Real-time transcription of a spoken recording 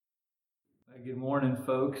Good morning,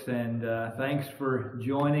 folks, and thanks for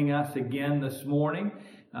joining us again this morning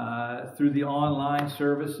through the online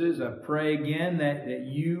services. I pray again that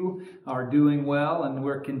you are doing well and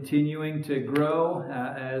we're continuing to grow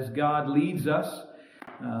as God leads us.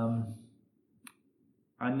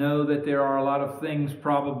 I know that there are a lot of things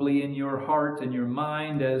probably in your heart and your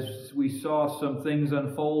mind as we saw some things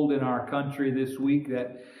unfold in our country this week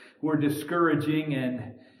that were discouraging,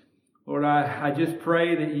 and Lord, I just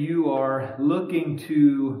pray that you are looking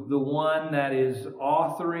to the one that is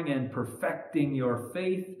authoring and perfecting your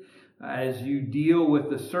faith as you deal with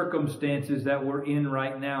the circumstances that we're in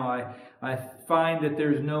right now. I find that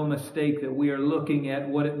there's no mistake that we are looking at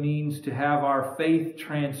what it means to have our faith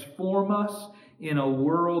transform us in a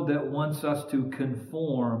world that wants us to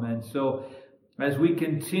conform. And so as we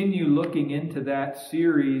continue looking into that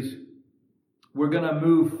series, we're going to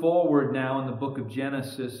move forward now in the book of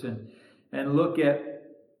Genesis and look at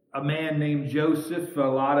a man named Joseph. A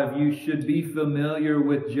lot of you should be familiar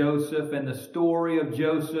with Joseph and the story of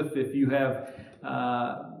Joseph if you have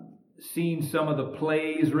seen some of the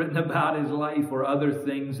plays written about his life or other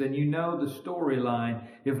things, and you know the storyline.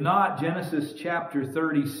 If not, Genesis chapter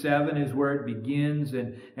 37 is where it begins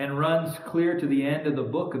and runs clear to the end of the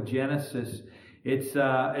book of Genesis.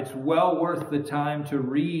 It's well worth the time to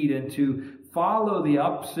read and to follow the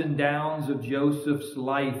ups and downs of Joseph's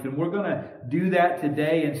life. And we're going to do that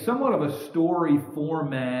today in somewhat of a story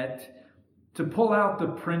format to pull out the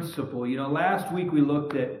principle. You know, last week we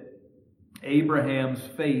looked at Abraham's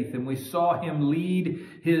faith and we saw him lead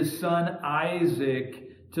his son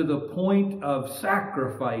Isaac to the point of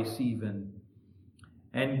sacrifice even.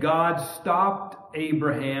 And God stopped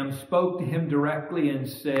Abraham, spoke to him directly and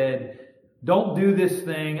said, "Don't do this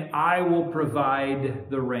thing. I will provide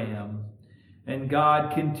the ram." And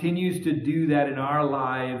God continues to do that in our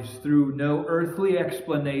lives through no earthly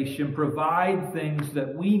explanation, provide things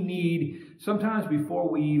that we need sometimes before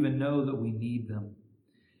we even know that we need them.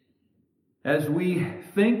 As we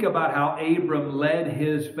think about how Abram led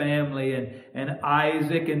his family and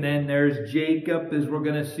Isaac, and then there's Jacob, as we're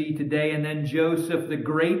going to see today, and then Joseph, the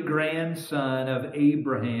great-grandson of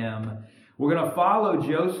Abraham. We're going to follow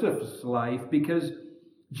Joseph's life because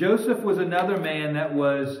Joseph was another man that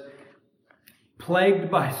was plagued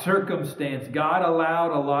by circumstance. God allowed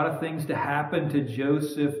a lot of things to happen to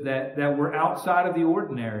Joseph that were outside of the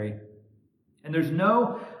ordinary. And there's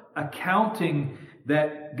no accounting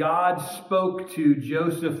that God spoke to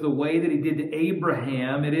Joseph the way that he did to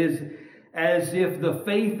Abraham. It is as if the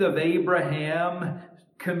faith of Abraham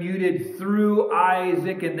commuted through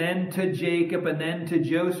Isaac and then to Jacob and then to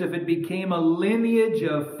Joseph. It became a lineage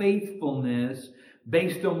of faithfulness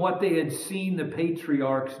based on what they had seen the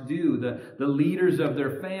patriarchs do, the leaders of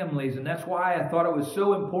their families. And that's why I thought it was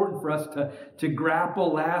so important for us to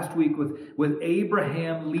grapple last week with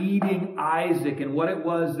Abraham leading Isaac and what it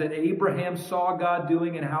was that Abraham saw God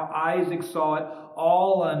doing and how Isaac saw it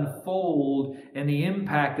all unfold and the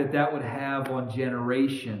impact that would have on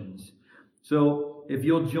generations. So if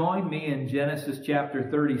you'll join me in Genesis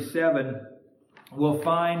chapter 37, we'll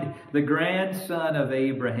find the grandson of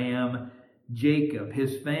Abraham, Jacob,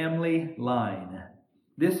 his family line.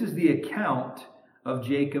 This is the account of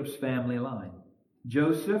Jacob's family line.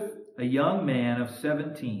 Joseph, a young man of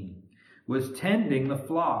 17, was tending the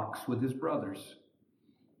flocks with his brothers,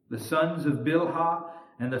 the sons of Bilhah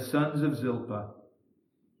and the sons of Zilpah,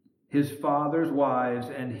 his father's wives,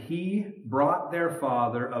 and he brought their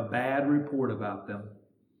father a bad report about them.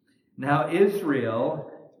 Now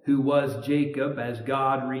Israel, who was Jacob, as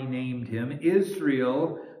God renamed him,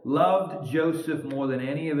 Israel loved Joseph more than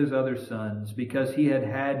any of his other sons because he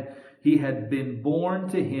had been born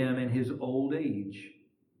to him in his old age.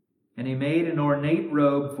 And he made an ornate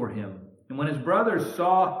robe for him. And when his brothers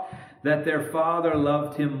saw that their father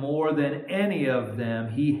loved him more than any of them,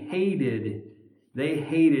 they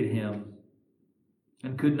hated him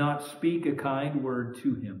and could not speak a kind word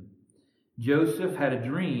to him. Joseph had a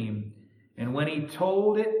dream, and when he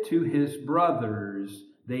told it to his brothers,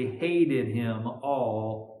 they hated him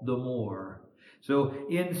all the more. So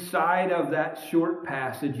inside of that short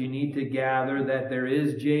passage, you need to gather that there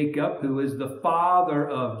is Jacob, who is the father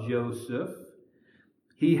of Joseph.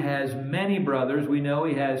 He has many brothers. We know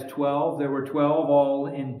he has 12. There were 12 all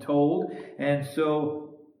in told. And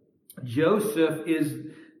so Joseph is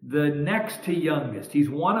the next to youngest. He's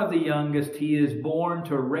one of the youngest. He is born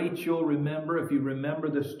to Rachel. Remember, if you remember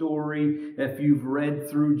the story, if you've read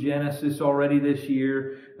through Genesis already this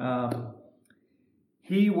year,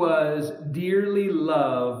 he was dearly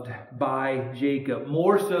loved by Jacob,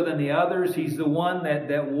 more so than the others. He's the one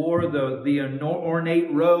that wore the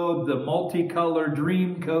ornate robe, the multicolored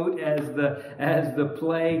dream coat, as the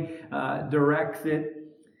play directs it.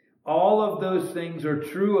 All of those things are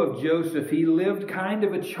true of Joseph. He lived kind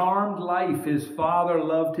of a charmed life. His father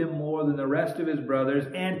loved him more than the rest of his brothers.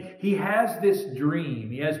 And he has this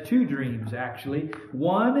dream. He has two dreams, actually.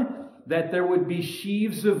 One, that there would be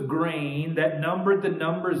sheaves of grain that numbered the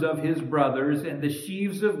numbers of his brothers, and the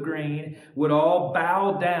sheaves of grain would all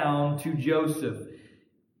bow down to Joseph.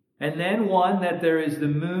 And then one, that there is the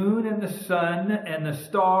moon and the sun and the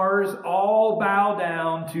stars all bow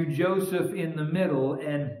down to Joseph in the middle.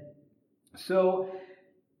 And so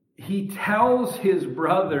he tells his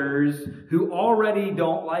brothers, who already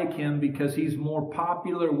don't like him because he's more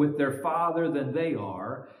popular with their father than they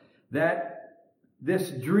are, that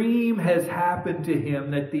this dream has happened to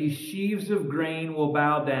him, that these sheaves of grain will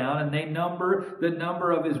bow down, and they number the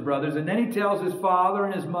number of his brothers. And then he tells his father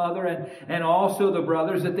and his mother and also the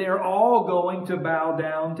brothers that they are all going to bow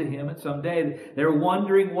down to him at some day. They're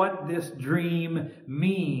wondering what this dream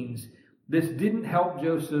means. This didn't help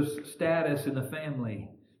Joseph's status in the family.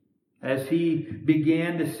 As he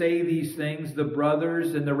began to say these things, the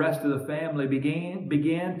brothers and the rest of the family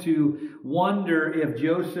began to wonder if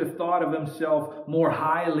Joseph thought of himself more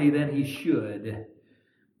highly than he should.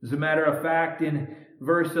 As a matter of fact, in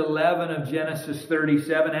verse 11 of Genesis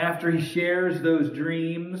 37, after he shares those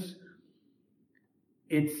dreams,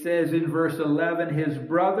 it says in verse 11, his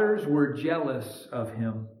brothers were jealous of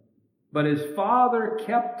him, but his father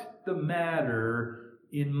kept the matter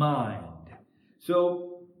in mind. So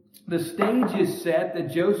the stage is set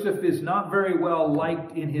that Joseph is not very well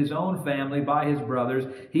liked in his own family by his brothers.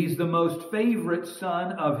 He's the most favorite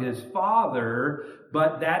son of his father,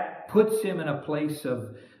 but that puts him in a place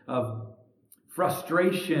of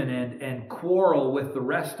frustration and quarrel with the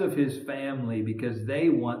rest of his family because they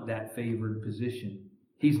want that favored position.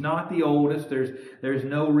 He's not the oldest. There's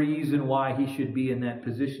no reason why he should be in that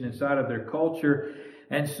position inside of their culture.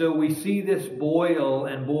 And so we see this boil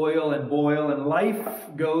and boil and boil, and life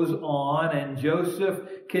goes on, and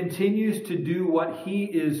Joseph continues to do what he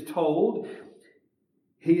is told.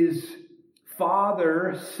 His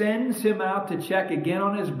father sends him out to check again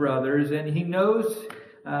on his brothers, and he knows,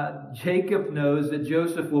 Jacob knows that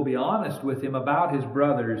Joseph will be honest with him about his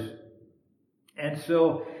brothers. And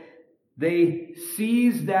so they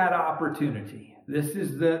seize that opportunity. This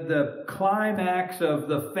is the climax of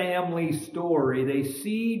the family story. They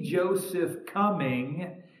see Joseph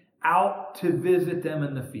coming out to visit them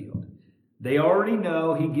in the field. They already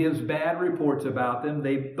know he gives bad reports about them.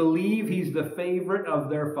 They believe he's the favorite of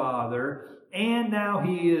their father. And now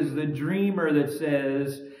he is the dreamer that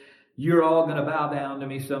says, you're all going to bow down to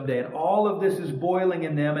me someday. And all of this is boiling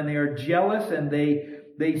in them, and they are jealous, and they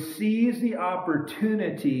seize the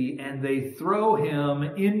opportunity and they throw him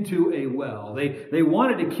into a well. They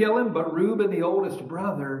wanted to kill him, but Reuben, the oldest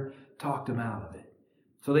brother, talked him out of it.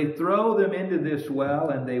 So they throw them into this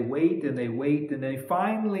well, and they wait and they wait, and they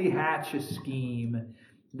finally hatch a scheme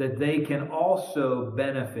that they can also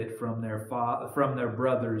benefit from their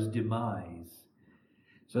brother's demise.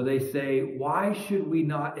 So they say, why should we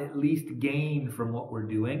not at least gain from what we're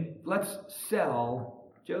doing? Let's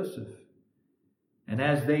sell Joseph. And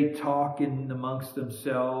as they talk in amongst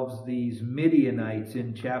themselves, these Midianites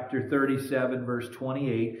in chapter 37, verse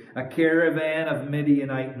 28, a caravan of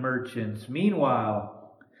Midianite merchants.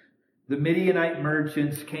 Meanwhile, the Midianite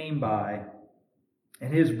merchants came by,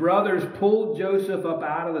 and his brothers pulled Joseph up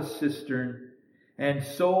out of the cistern and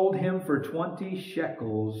sold him for 20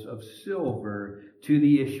 shekels of silver to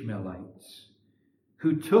the Ishmaelites,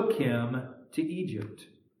 who took him to Egypt.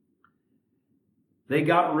 They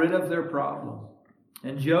got rid of their problem.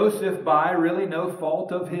 And Joseph, by really no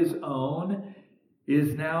fault of his own,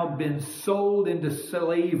 is now been sold into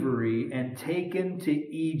slavery and taken to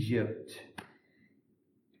Egypt.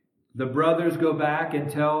 The brothers go back and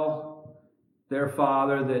tell their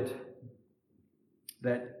father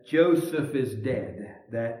that Joseph is dead,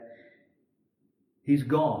 that he's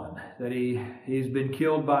gone, that he's been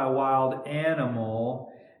killed by a wild animal.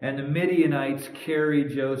 And the Midianites carry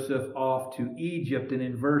Joseph off to Egypt. And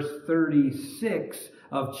in verse 36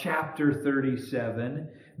 of chapter 37,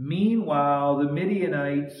 meanwhile, the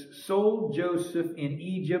Midianites sold Joseph in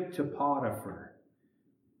Egypt to Potiphar,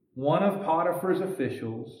 one of Potiphar's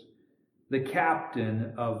officials, the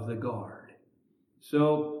captain of the guard.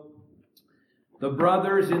 So the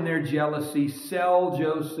brothers in their jealousy sell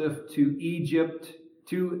Joseph to Egypt,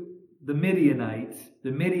 to the Midianites.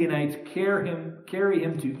 The Midianites carry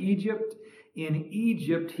him to Egypt. in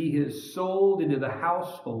Egypt, he is sold into the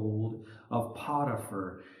household of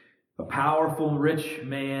Potiphar, a powerful rich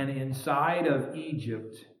man inside of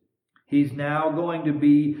Egypt. He's now going to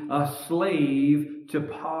be a slave to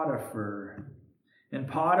Potiphar. And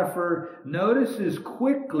Potiphar notices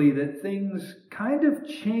quickly that things kind of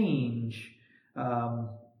change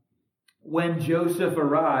when Joseph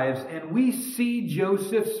arrives, and we see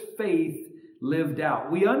Joseph's faith lived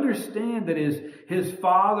out. We understand that his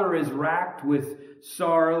father is racked with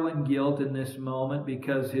sorrow and guilt in this moment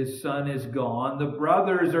because his son is gone. The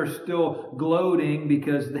brothers are still gloating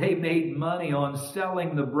because they made money on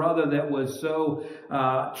selling the brother that was so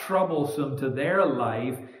troublesome to their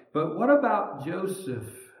life. But what about Joseph?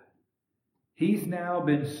 He's now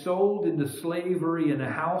been sold into slavery in the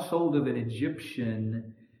household of an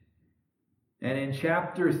Egyptian. And in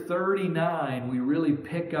chapter 39, we really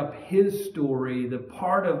pick up his story, the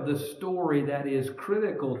part of the story that is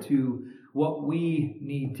critical to what we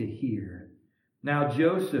need to hear. Now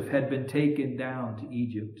Joseph had been taken down to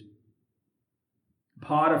Egypt.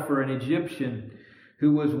 Potiphar, an Egyptian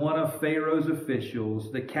who was one of Pharaoh's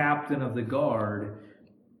officials, the captain of the guard,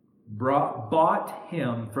 bought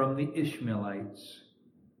him from the Ishmaelites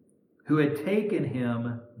who had taken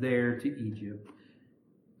him there to Egypt.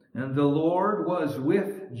 And the Lord was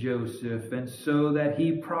with Joseph, and so that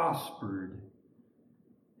he prospered.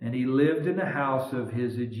 And he lived in the house of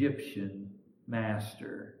his Egyptian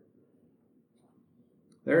master.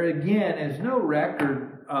 There again is no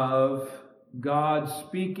record of God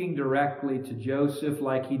speaking directly to Joseph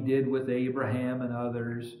like he did with Abraham and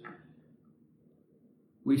others.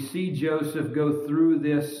 We see Joseph go through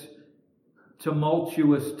this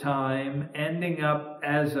tumultuous time, ending up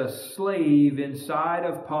as a slave inside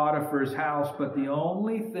of Potiphar's house. But the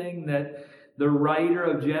only thing that the writer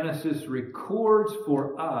of Genesis records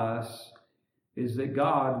for us is that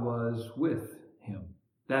God was with him,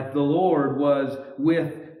 that the Lord was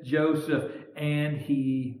with Joseph, and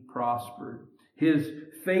he prospered. His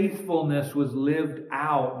faithfulness was lived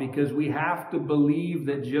out, because we have to believe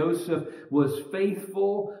that Joseph was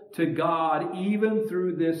faithful to God even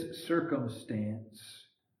through this circumstance.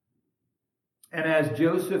 And as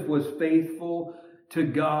Joseph was faithful to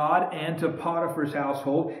God and to Potiphar's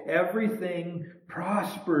household, everything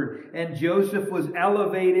prospered. And Joseph was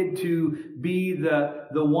elevated to be the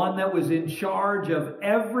one that was in charge of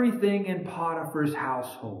everything in Potiphar's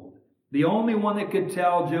household. The only one that could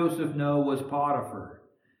tell Joseph no was Potiphar.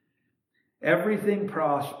 Everything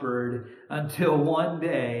prospered until one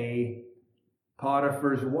day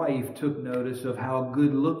Potiphar's wife took notice of how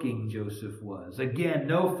good-looking Joseph was. Again,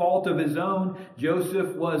 no fault of his own.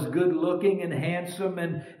 Joseph was good-looking and handsome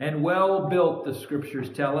and well-built, the scriptures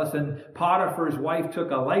tell us. And Potiphar's wife took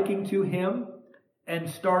a liking to him and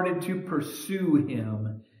started to pursue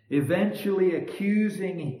him, eventually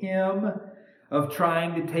accusing him of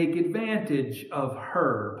trying to take advantage of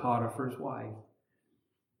her, Potiphar's wife.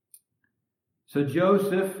 So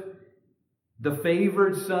Joseph, the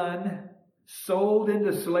favored son, sold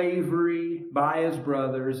into slavery by his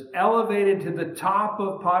brothers, elevated to the top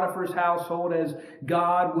of Potiphar's household as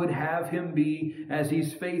God would have him be, as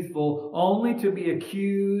he's faithful, only to be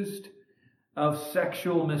accused of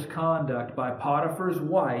sexual misconduct by Potiphar's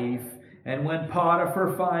wife. And when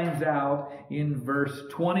Potiphar finds out, in verse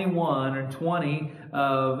 21 and 20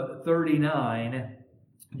 of 39,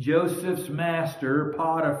 Joseph's master,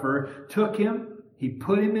 Potiphar, took him, he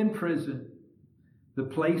put him in prison, the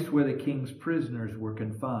place where the king's prisoners were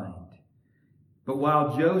confined. But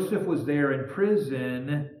while Joseph was there in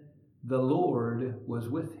prison, the Lord was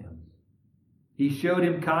with him. He showed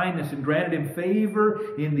him kindness and granted him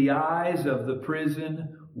favor in the eyes of the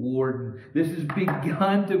prison warden. This has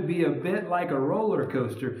begun to be a bit like a roller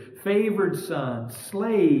coaster. Favored son,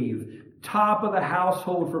 slave, top of the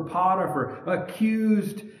household for Potiphar,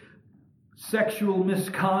 accused sexual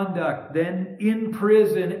misconduct, then in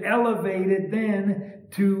prison, elevated then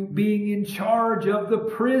to being in charge of the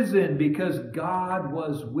prison because God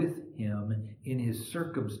was with him in his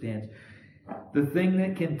circumstance. The thing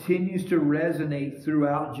that continues to resonate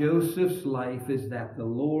throughout Joseph's life is that the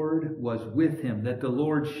Lord was with him, that the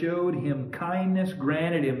Lord showed him kindness,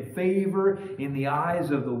 granted him favor in the eyes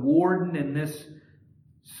of the warden in this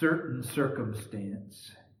certain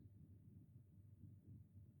circumstance.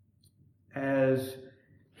 As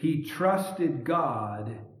he trusted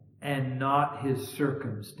God and not his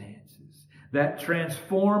circumstances. That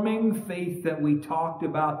transforming faith that we talked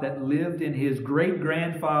about that lived in his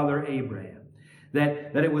great-grandfather Abraham.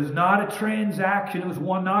 That it was not a transaction, it was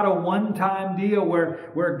not a one-time deal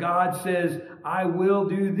where God says, I will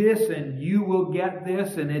do this and you will get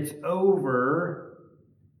this and it's over.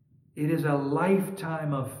 It is a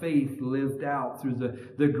lifetime of faith lived out through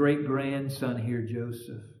the great-grandson here,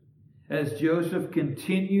 Joseph. As Joseph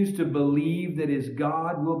continues to believe that his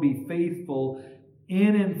God will be faithful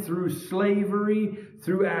in and through slavery,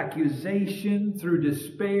 through accusation, through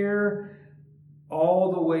despair,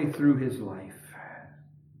 all the way through his life.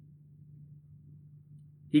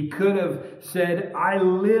 He could have said, I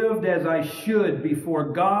lived as I should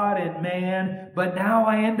before God and man, but now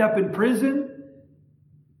I end up in prison.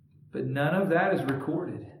 But none of that is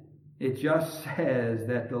recorded. It just says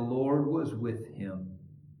that the Lord was with him,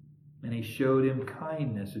 and He showed him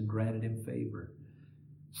kindness and granted him favor.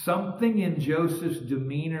 Something in Joseph's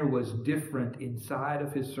demeanor was different inside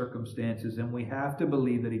of his circumstances, and we have to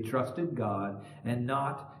believe that he trusted God and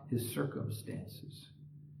not his circumstances.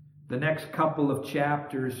 The next couple of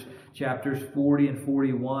chapters, chapters 40 and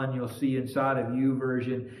 41, you'll see inside of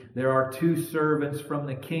YouVersion, there are two servants from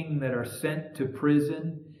the king that are sent to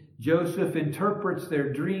prison. Joseph interprets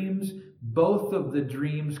their dreams. Both of the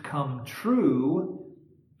dreams come true,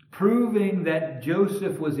 proving that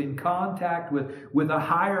Joseph was in contact with a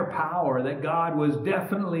higher power, that God was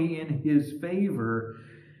definitely in his favor.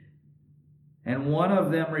 And one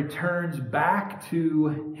of them returns back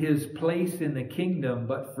to his place in the kingdom,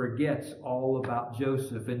 but forgets all about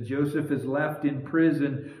Joseph. And Joseph is left in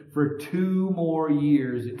prison for 2 more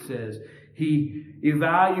years, it says. He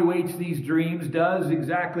evaluates these dreams, does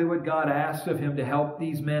exactly what God asks of him to help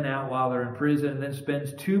these men out while they're in prison, and then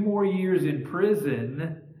spends 2 more years in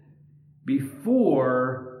prison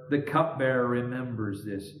before the cupbearer remembers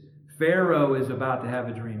this. Pharaoh is about to have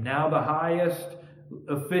a dream. Now the highest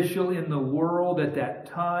official in the world at that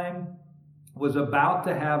time was about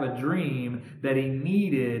to have a dream that he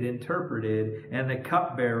needed interpreted, and the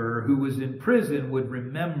cupbearer who was in prison would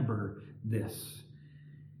remember this.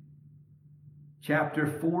 Chapter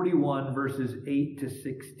 41, verses 8 to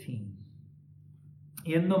 16.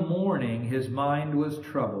 In the morning his mind was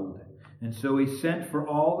troubled, and so he sent for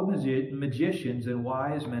all the magicians and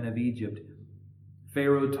wise men of Egypt.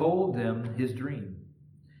 Pharaoh told them his dream,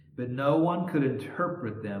 but no one could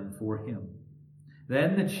interpret them for him.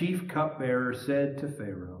 Then the chief cupbearer said to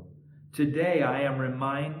Pharaoh, "Today I am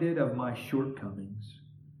reminded of my shortcomings.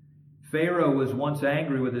 Pharaoh was once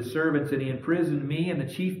angry with his servants, and he imprisoned me and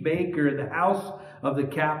the chief baker in the house of the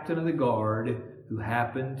captain of the guard," who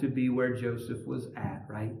happened to be where Joseph was at,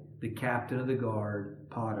 right? The captain of the guard,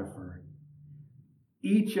 Potiphar.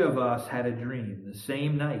 Each of us had a dream the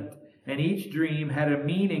same night, and each dream had a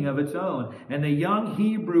meaning of its own. And the young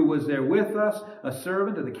Hebrew was there with us, a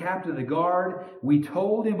servant of the captain of the guard. We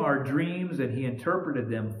told him our dreams, and he interpreted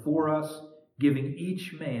them for us, giving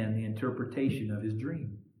each man the interpretation of his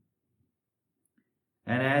dream.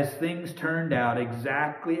 And as things turned out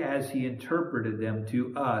exactly as he interpreted them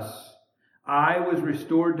to us, I was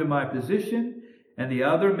restored to my position, and the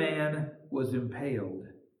other man was impaled.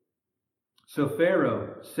 So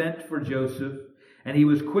Pharaoh sent for Joseph, and he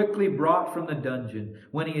was quickly brought from the dungeon.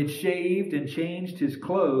 When he had shaved and changed his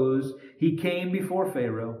clothes, he came before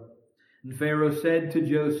Pharaoh. And Pharaoh said to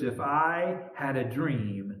Joseph, "I had a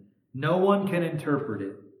dream. No one can interpret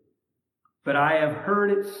it. But I have heard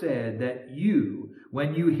it said that you,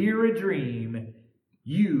 when you hear a dream,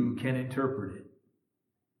 you can interpret it."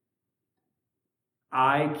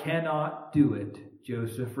 "I cannot do it,"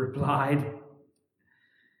 Joseph replied.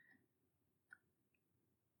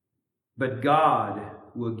 "But God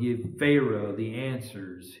will give Pharaoh the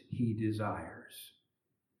answers he desires."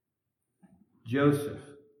 Joseph,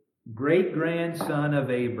 great-grandson of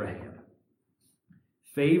Abraham,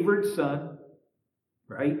 favored son,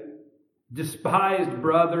 right? Despised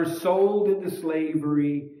brother, sold into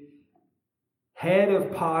slavery, head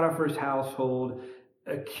of Potiphar's household,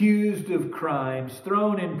 accused of crimes,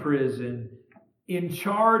 thrown in prison, in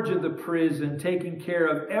charge of the prison, taking care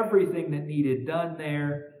of everything that needed done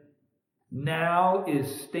there, now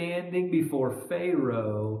is standing before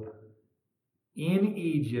Pharaoh in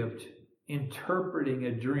Egypt, interpreting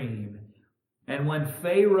a dream. And when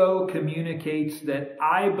Pharaoh communicates that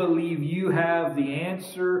I believe you have the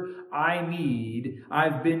answer I need,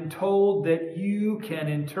 I've been told that you can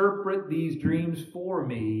interpret these dreams for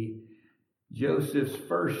me, Joseph's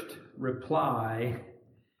first reply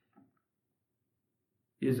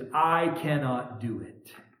is, "I cannot do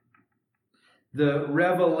it." The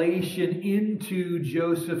revelation into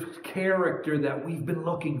Joseph's character that we've been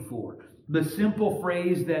looking for. The simple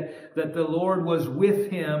phrase that the Lord was with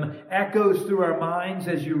him echoes through our minds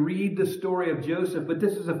as you read the story of Joseph. But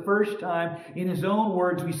this is the first time, in his own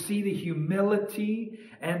words, we see the humility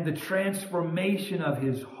and the transformation of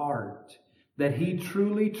his heart. that he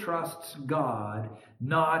truly trusts God,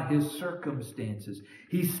 not his circumstances.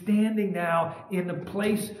 He's standing now in the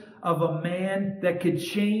place of a man that could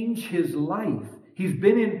change his life. He's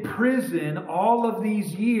been in prison all of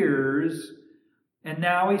these years, and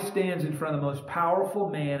now he stands in front of the most powerful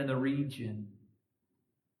man in the region.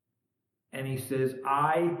 And he says,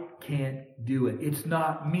 I can't do it. It's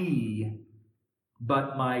not me,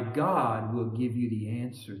 but my God will give you the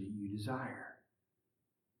answer that you desire.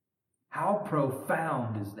 How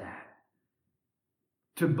profound is that?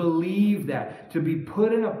 To believe that, to be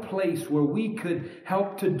put in a place where we could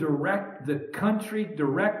help to direct the country,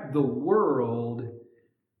 direct the world,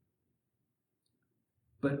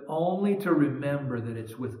 but only to remember that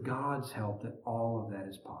it's with God's help that all of that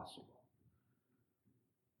is possible.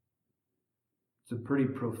 It's a pretty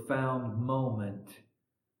profound moment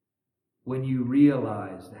when you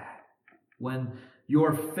realize that. When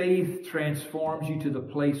your faith transforms you to the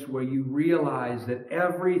place where you realize that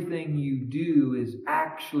everything you do is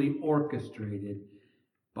actually orchestrated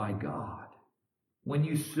by God. When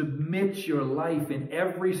you submit your life in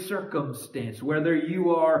every circumstance, whether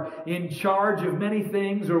you are in charge of many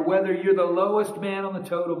things or whether you're the lowest man on the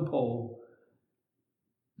totem pole,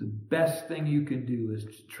 the best thing you can do is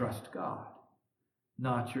to trust God,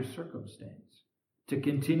 not your circumstance. To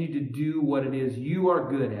continue to do what it is you are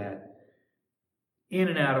good at in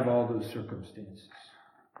and out of all those circumstances.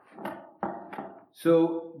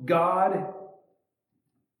 So God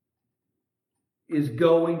is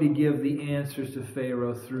going to give the answers to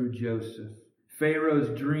Pharaoh through Joseph.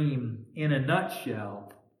 Pharaoh's dream, in a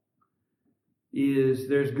nutshell, is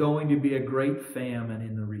there's going to be a great famine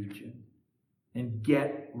in the region. And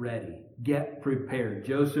get ready. Get prepared.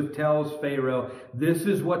 Joseph tells Pharaoh, this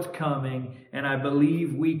is what's coming, and I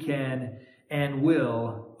believe we can and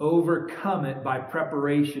will overcome it by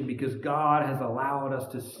preparation because God has allowed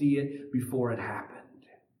us to see it before it happened.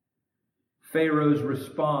 Pharaoh's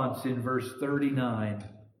response in verse 39.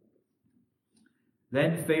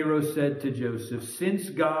 Then Pharaoh said to Joseph, since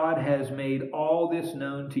God has made all this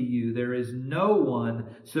known to you, there is no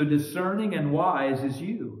one so discerning and wise as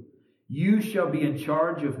you. You shall be in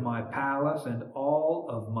charge of my palace, and all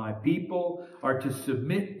of my people are to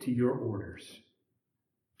submit to your orders.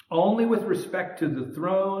 Only with respect to the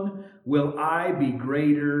throne will I be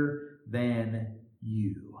greater than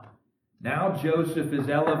you. Now Joseph is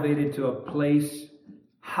elevated to a place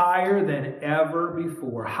higher than ever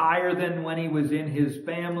before, higher than when he was in his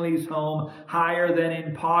family's home, higher than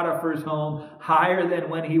in Potiphar's home, higher than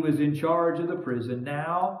when he was in charge of the prison.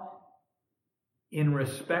 Now, in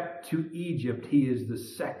respect to Egypt, he is the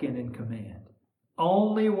second in command.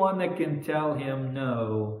 Only one that can tell him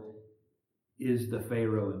no is the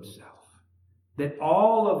Pharaoh himself. That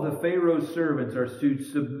all of the Pharaoh's servants are to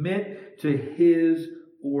submit to his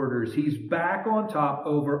orders. He's back on top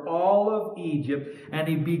over all of Egypt, and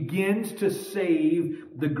he begins to save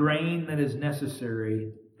the grain that is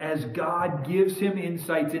necessary. As God gives him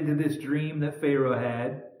insights into this dream that Pharaoh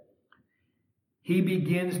had, he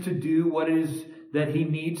begins to do what it is that he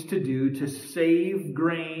needs to do to save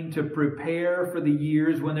grain, to prepare for the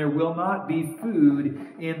years when there will not be food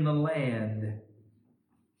in the land.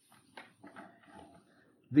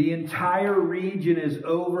 The entire region is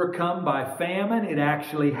overcome by famine. It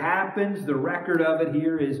actually happens. The record of it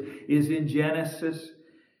here is in Genesis.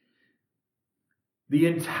 The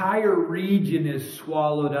entire region is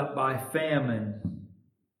swallowed up by famine.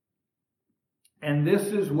 And this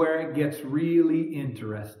is where it gets really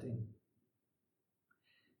interesting.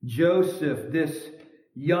 Joseph, this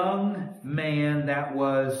young man that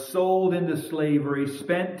was sold into slavery,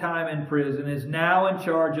 spent time in prison, is now in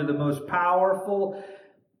charge of the most powerful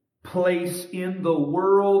place in the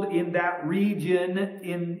world, in that region,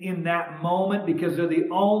 in that moment, because they're the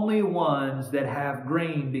only ones that have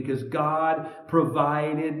grain, because God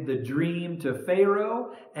provided the dream to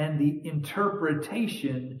Pharaoh and the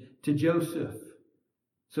interpretation to Joseph.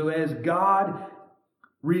 So as God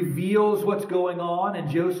reveals what's going on and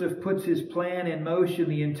Joseph puts his plan in motion,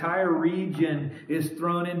 the entire region is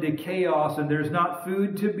thrown into chaos and there's not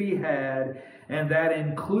food to be had, and that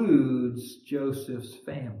includes Joseph's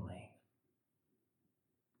family.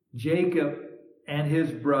 Jacob and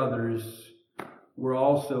his brothers were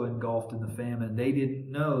also engulfed in the famine. They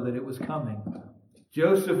didn't know that it was coming.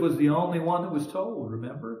 Joseph was the only one that was told,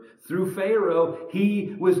 remember? Through Pharaoh,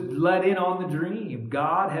 he was let in on the dream.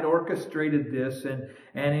 God had orchestrated this.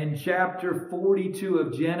 And in chapter 42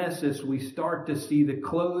 of Genesis, we start to see the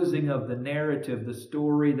closing of the narrative, the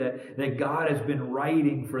story that God has been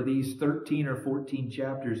writing for these 13 or 14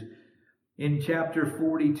 chapters. In chapter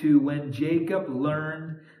 42, when Jacob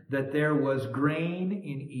learned that there was grain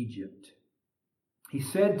in Egypt, He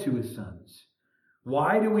said to his sons,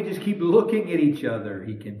 "Why do we just keep looking at each other?"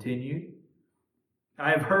 He continued.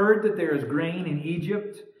 "I have heard that there is grain in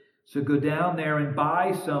Egypt, so go down there and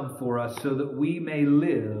buy some for us so that we may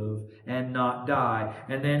live and not die."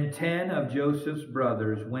 And then 10 of Joseph's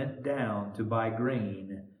brothers went down to buy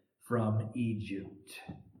grain from Egypt.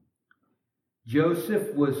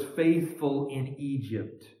 Joseph was faithful in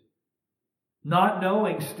Egypt, not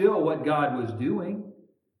knowing still what God was doing.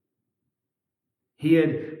 He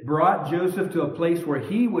had brought Joseph to a place where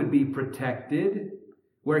he would be protected,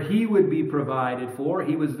 where he would be provided for.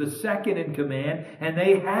 He was the second in command, and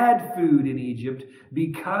they had food in Egypt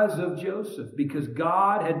because of Joseph, because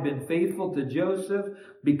God had been faithful to Joseph,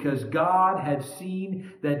 because God had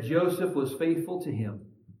seen that Joseph was faithful to him.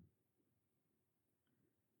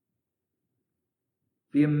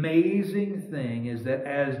 The amazing thing is that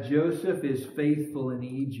as Joseph is faithful in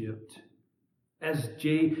Egypt, as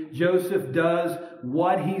Joseph does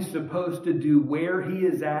what he's supposed to do where he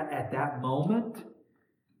is at that moment,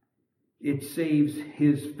 it saves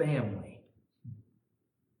his family.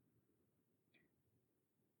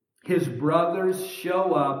 His brothers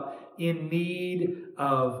show up in need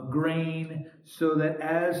of grain so that,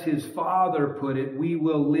 as his father put it, we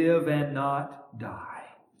will live and not die.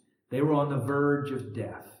 They were on the verge of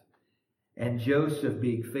death. And Joseph,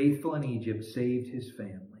 being faithful in Egypt, saved his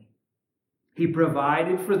family. He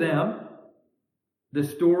provided for them. The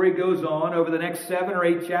story goes on over the next 7 or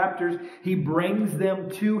 8 chapters. He brings them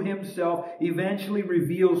to himself, eventually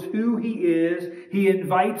reveals who he is. He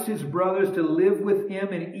invites his brothers to live with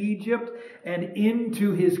him in Egypt, and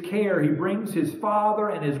into his care he brings his father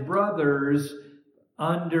and his brothers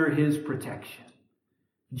under his protection.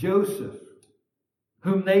 Joseph,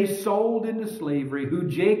 whom they sold into slavery, who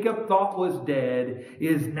Jacob thought was dead,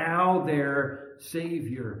 is now their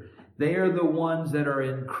Savior. They are the ones that are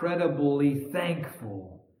incredibly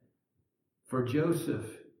thankful for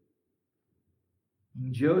Joseph.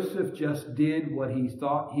 Joseph just did what he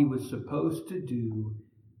thought he was supposed to do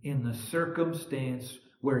in the circumstance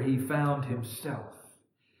where he found himself.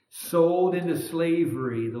 Sold into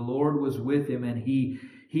slavery, the Lord was with him, and he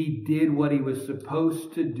did what he was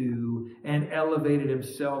supposed to do and elevated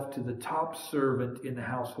himself to the top servant in the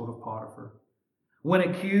household of Potiphar. When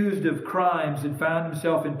accused of crimes and found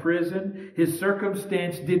himself in prison, his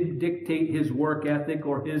circumstance didn't dictate his work ethic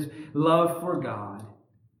or his love for God.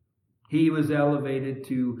 He was elevated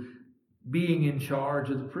to being in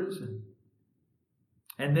charge of the prison.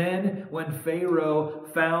 And then when Pharaoh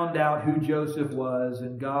found out who Joseph was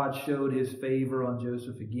and God showed his favor on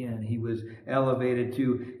Joseph again, he was elevated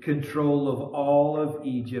to control of all of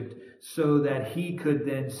Egypt so that he could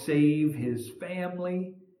then save his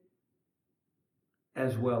family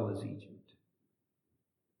as well as Egypt.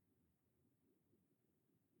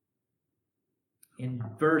 In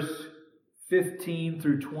verse 15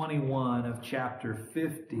 through 21 of chapter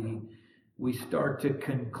 50, we start to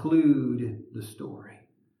conclude the story.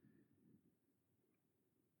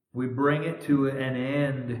 We bring it to an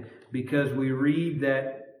end because we read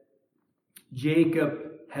that Jacob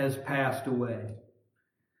has passed away.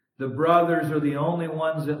 The brothers are the only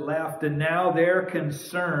ones that left, and now they're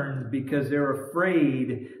concerned because they're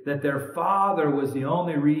afraid that their father was the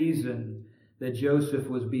only reason that Joseph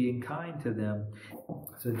was being kind to them.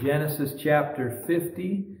 So Genesis chapter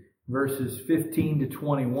 50, verses 15 to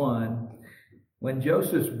 21. When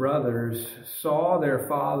Joseph's brothers saw their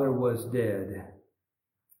father was dead,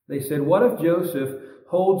 they said, "What if Joseph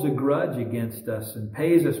holds a grudge against us and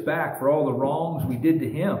pays us back for all the wrongs we did to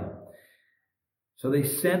him?" So they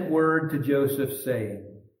sent word to Joseph saying,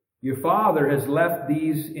 "Your father has left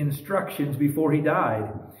these instructions before he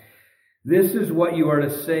died. This is what you are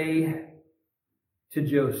to say to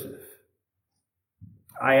Joseph.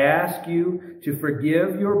 I ask you to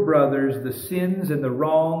forgive your brothers the sins and the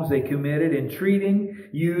wrongs they committed in treating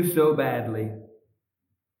you so badly.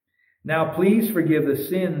 Now please forgive the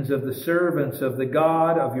sins of the servants of the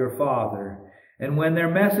God of your father." And when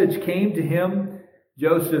their message came to him,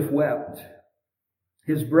 Joseph wept.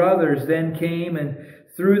 His brothers then came and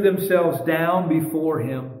threw themselves down before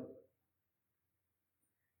him.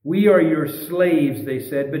 "We are your slaves," they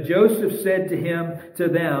said. But Joseph said to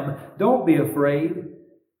them, "Don't be afraid.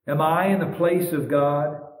 Am I in the place of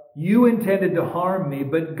God? You intended to harm me,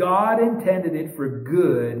 but God intended it for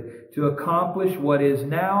good to accomplish what is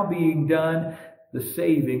now being done, the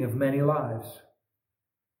saving of many lives.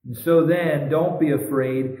 And so then, don't be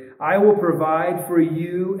afraid. I will provide for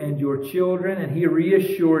you and your children." And he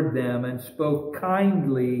reassured them and spoke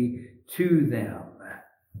kindly to them.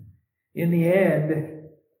 In the end,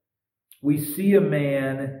 we see a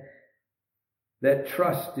man that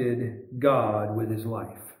trusted God with his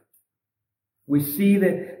life. We see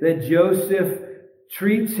that Joseph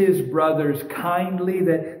treats his brothers kindly,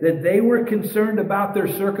 that they were concerned about their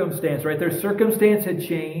circumstance, right? Their circumstance had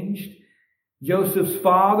changed. Joseph's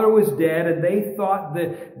father was dead, and they thought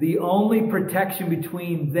that the only protection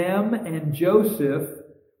between them and Joseph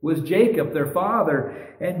was Jacob, their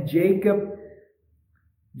father. And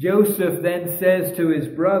Joseph then says to his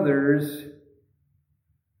brothers,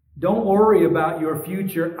 "Don't worry about your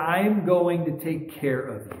future. I'm going to take care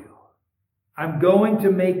of you. I'm going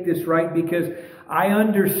to make this right because I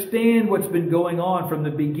understand what's been going on from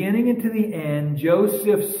the beginning and to the end."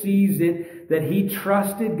 Joseph sees it that he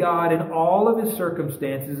trusted God in all of his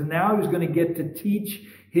circumstances, and now he was going to get to teach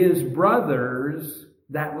his brothers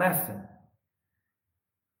that lesson.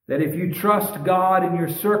 That if you trust God in your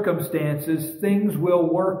circumstances, things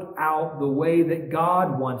will work out the way that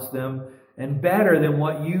God wants them and better than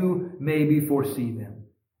what you maybe foresee them.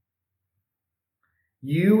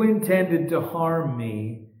 You intended to harm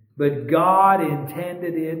me, but God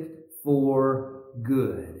intended it for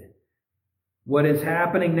good. What is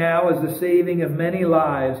happening now is the saving of many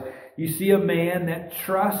lives. You see a man that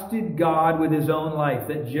trusted God with his own life,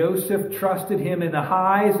 that Joseph trusted him in the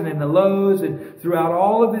highs and in the lows, and throughout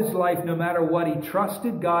all of his life, no matter what, he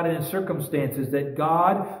trusted God in his circumstances, that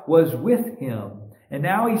God was with him. And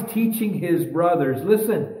now he's teaching his brothers,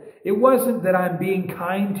 listen, it wasn't that I'm being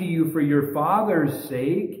kind to you for your father's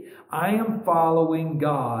sake. I am following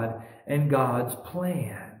God and God's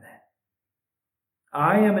plan.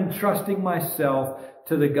 I am entrusting myself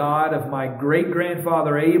to the God of my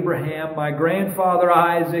great-grandfather Abraham, my grandfather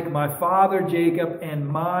Isaac, my father Jacob, and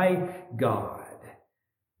my God.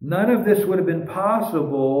 None of this would have been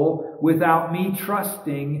possible without me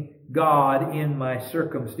trusting God in my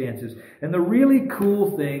circumstances. And the really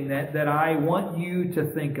cool thing that I want you to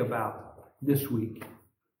think about this week,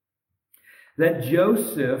 that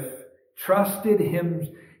Joseph trusted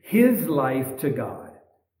his life to God.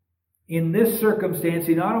 In this circumstance,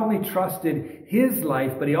 he not only trusted his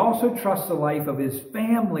life, but he also trusts the life of his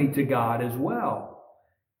family to God as well.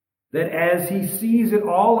 That as he sees it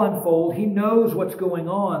all unfold, he knows what's going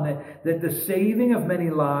on, that the saving of many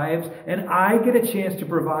lives, and I get a chance to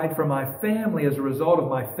provide for my family as a result of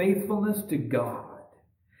my faithfulness to God.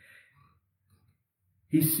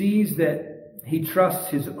 He sees that he trusts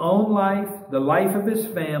his own life, the life of his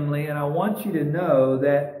family, and I want you to know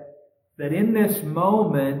that in this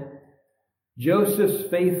moment, Joseph's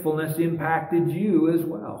faithfulness impacted you as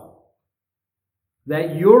well.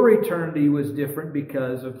 That your eternity was different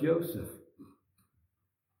because of Joseph.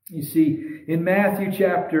 You see, in Matthew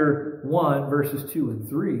chapter 1, verses 2 and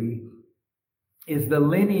 3, is the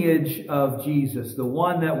lineage of Jesus, the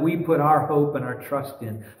one that we put our hope and our trust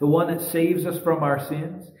in, the one that saves us from our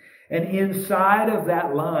sins. And inside of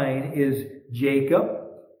that line is Jacob,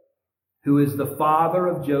 who is the father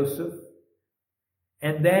of Joseph.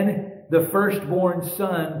 And then the firstborn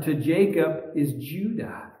son to Jacob is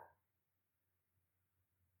Judah.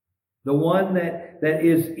 The one that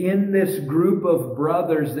is in this group of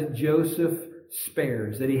brothers that Joseph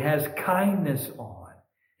spares, that he has kindness on.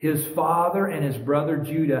 His father and his brother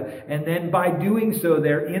Judah. And then by doing so,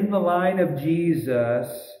 they're in the line of Jesus.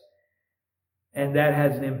 And that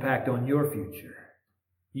has an impact on your future,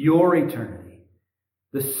 your eternity,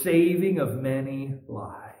 the saving of many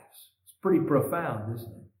lives. It's pretty profound,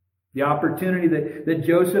 isn't it? The opportunity that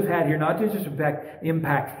Joseph had here, not to just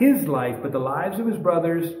impact his life, but the lives of his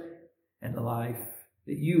brothers and the life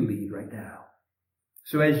that you lead right now.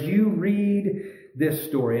 So as you read this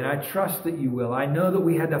story, and I trust that you will, I know that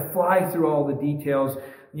we had to fly through all the details.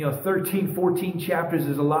 13, 14 chapters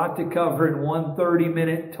is a lot to cover in one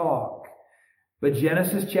 30-minute talk. But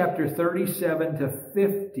Genesis chapter 37 to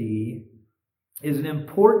 50 is an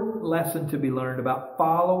important lesson to be learned about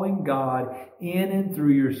following God in and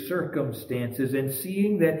through your circumstances and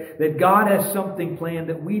seeing that God has something planned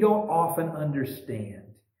that we don't often understand.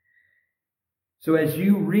 So as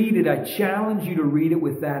you read it, I challenge you to read it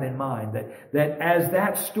with that in mind, that as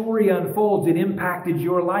that story unfolds, it impacted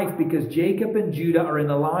your life because Jacob and Judah are in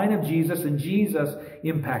the line of Jesus and Jesus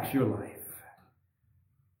impacts your life.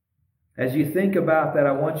 As you think about that,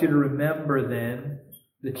 I want you to remember then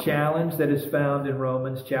the challenge that is found in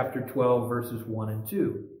Romans chapter 12, verses 1 and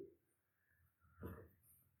 2.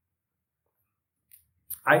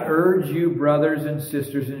 I urge you, brothers and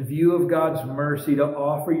sisters, in view of God's mercy, to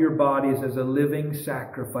offer your bodies as a living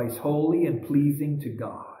sacrifice, holy and pleasing to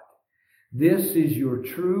God. This is your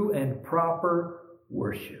true and proper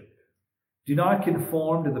worship. Do not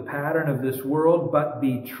conform to the pattern of this world, but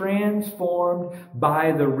be transformed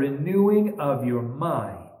by the renewing of your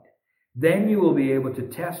mind. Then you will be able to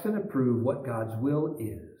test and approve what God's will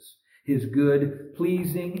is, His good,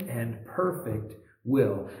 pleasing, and perfect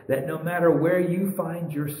will. That no matter where you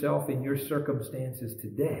find yourself in your circumstances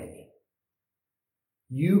today,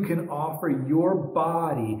 you can offer your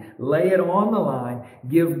body, lay it on the line,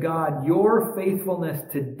 give God your faithfulness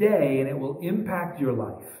today, and it will impact your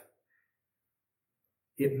life.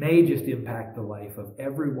 It may just impact the life of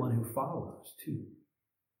everyone who follows, too.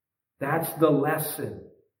 That's the lesson.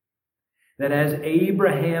 That as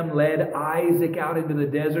Abraham led Isaac out into the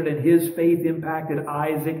desert and his faith impacted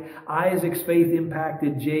Isaac, Isaac's faith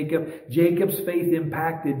impacted Jacob, Jacob's faith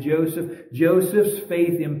impacted Joseph, Joseph's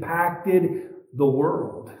faith impacted the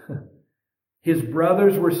world. His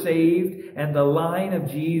brothers were saved and the line of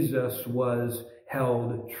Jesus was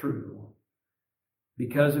held true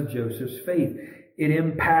because of Joseph's faith. It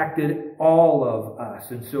impacted all of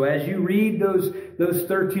us. And so as you read those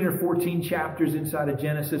 13 or 14 chapters inside of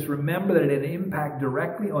Genesis, remember that it had an impact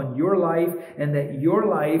directly on your life, and that your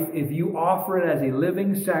life, if you offer it as a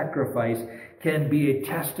living sacrifice, can be a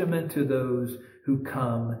testament to those who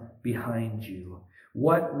come behind you.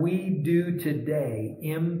 What we do today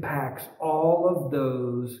impacts all of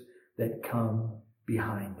those that come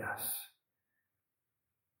behind us.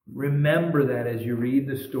 Remember that as you read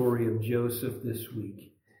the story of Joseph this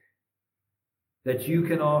week, that you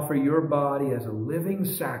can offer your body as a living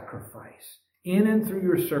sacrifice in and through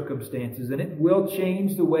your circumstances, and it will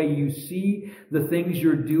change the way you see the things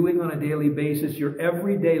you're doing on a daily basis, your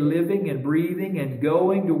everyday living and breathing and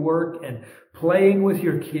going to work and playing with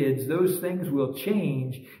your kids. Those things will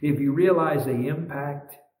change if you realize they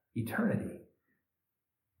impact eternity.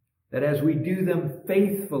 That as we do them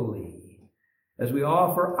faithfully, as we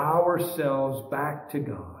offer ourselves back to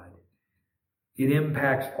God, it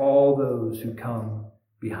impacts all those who come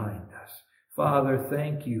behind us. Father,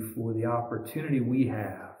 thank you for the opportunity we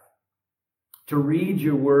have to read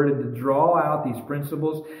your word and to draw out these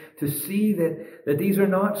principles, to see that these are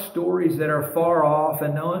not stories that are far off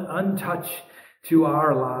and untouched to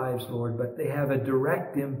our lives, Lord, but they have a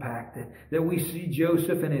direct impact, that we see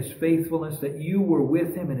Joseph and his faithfulness, that you were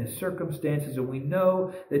with him in his circumstances, and we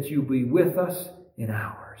know that you'll be with us in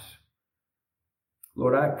ours.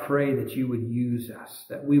 Lord, I pray that you would use us,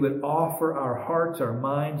 that we would offer our hearts, our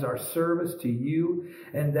minds, our service to you,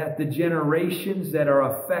 and that the generations that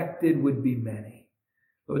are affected would be many.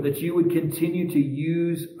 Lord, that you would continue to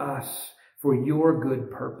use us for your good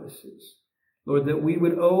purposes. Lord, that we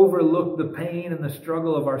would overlook the pain and the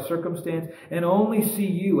struggle of our circumstance and only see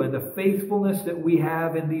you and the faithfulness that we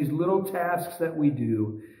have in these little tasks that we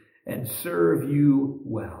do and serve you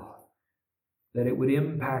well. That it would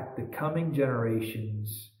impact the coming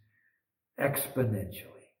generations exponentially.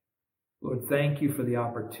 Lord, thank you for the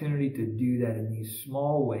opportunity to do that in these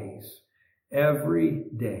small ways every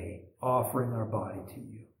day, offering our body to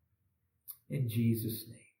you. In Jesus'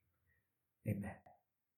 name, amen.